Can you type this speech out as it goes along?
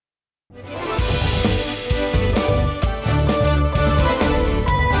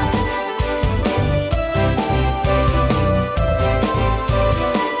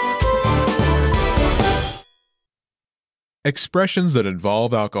Expressions that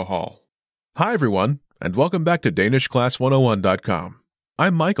involve alcohol. Hi everyone, and welcome back to DanishClass101.com.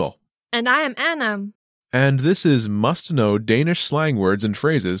 I'm Michael. And I am Anna. And this is Must Know Danish Slang Words and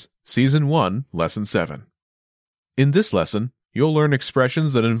Phrases, Season 1, Lesson 7. In this lesson, you'll learn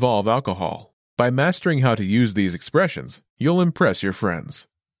expressions that involve alcohol. By mastering how to use these expressions, you'll impress your friends.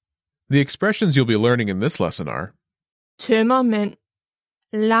 The expressions you'll be learning in this lesson are tømmermænd,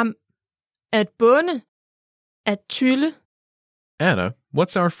 lam, at bunde, at tylle. Anna,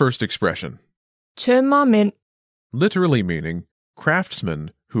 what's our first expression? Tømmermænd, Literally meaning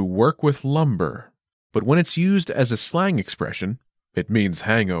craftsmen who work with lumber. But when it's used as a slang expression, it means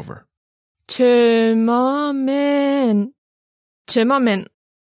hangover. tømmermænd, tømmermænd,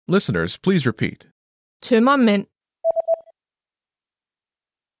 Listeners, please repeat. tømmermænd.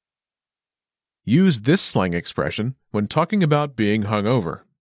 Use this slang expression when talking about being hungover.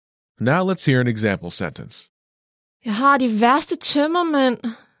 Now let's hear an example sentence. Jeg har de værste tømmermænd.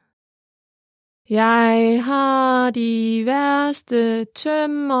 Jeg har de værste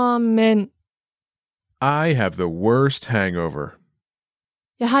tømmermænd. I have the worst hangover.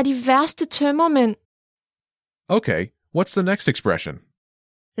 Jeg har de værste tømmermænd. Okay, what's the next expression?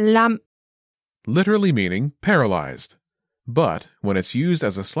 Lam, Literally meaning paralyzed. But when it's used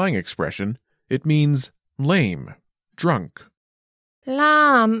as a slang expression, it means lame, drunk.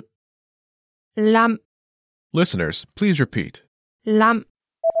 lam, lam, Listeners, please repeat. lam.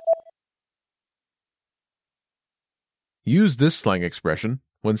 Use this slang expression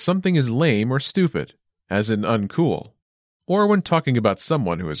when something is lame or stupid, as in uncool, or when talking about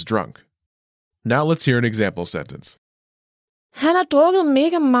someone who is drunk. Now let's hear an example sentence. Han har drukket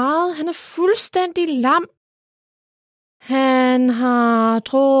mega meget. Han er fuldstændig lam. Han har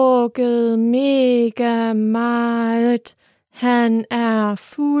drukket mega meget. Han er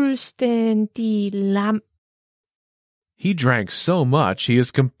fuldstændig lam. He drank so much he is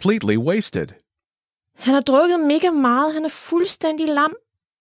completely wasted. Han har drukket mega meget. Han er fuldstændig lam.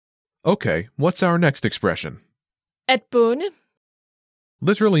 Okay, what's our next expression? At bunde,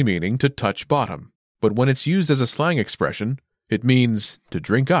 Literally meaning to touch bottom, but when it's used as a slang expression, it means to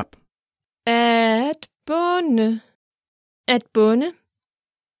drink up. at bunde, at bunde,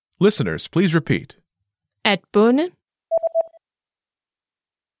 Listeners, please repeat. at bunde.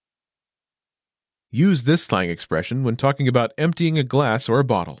 Use this slang expression when talking about emptying a glass or a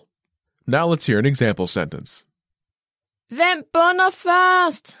bottle. Now let's hear an example sentence. Hvem bunder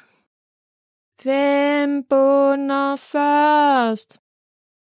først? Hvem bunder først?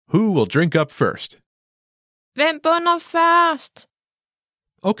 Who will drink up first? Hvem bunder først?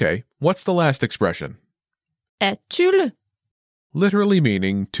 Okay, what's the last expression? At tylle, Literally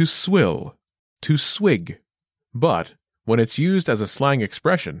meaning to swill, to swig. But when it's used as a slang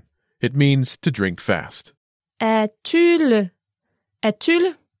expression, it means to drink fast. at tylle, at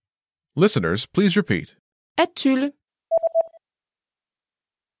tylle, Listeners, please repeat. at tylle.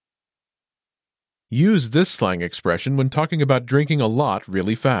 Use this slang expression when talking about drinking a lot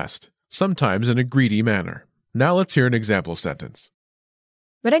really fast, sometimes in a greedy manner. Now let's hear an example sentence.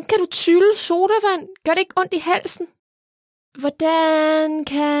 Hvordan kan du tylle sodavand? Gør det ikke ondt i halsen? Hvordan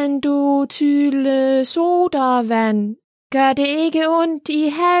kan du tylle sodavand? Gør det ikke ondt i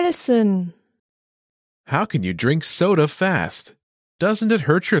halsen? How can you drink soda fast? Doesn't it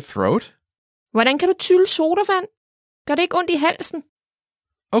hurt your throat? Hvordan kan du tylle sodavand? Gør det ikke ondt i halsen?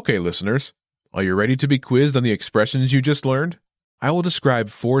 Okay, listeners, are you ready to be quizzed on the expressions you just learned? I will describe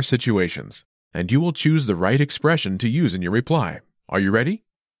 4 situations, and you will choose the right expression to use in your reply. Are you ready?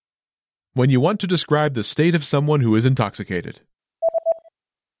 When you want to describe the state of someone who is intoxicated.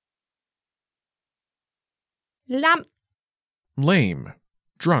 Lam, Lame,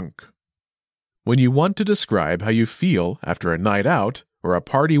 drunk. When you want to describe how you feel after a night out or a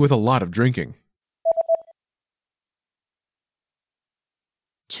party with a lot of drinking.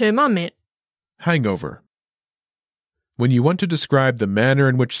 tømmermænd, Hangover. When you want to describe the manner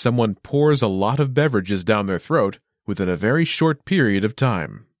in which someone pours a lot of beverages down their throat within a very short period of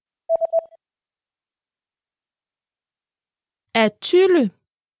time. at tylle,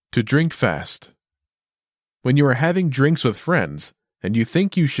 To drink fast. When you are having drinks with friends and you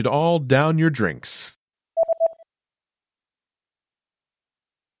think you should all down your drinks.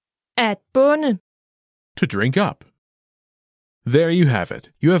 at bunde. To drink up. There you have it.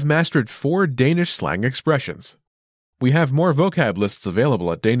 You have mastered 4 Danish slang expressions. We have more vocab lists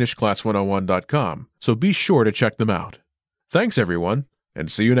available at DanishClass101.com, so be sure to check them out. Thanks, everyone,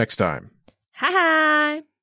 and see you next time. Hej hej!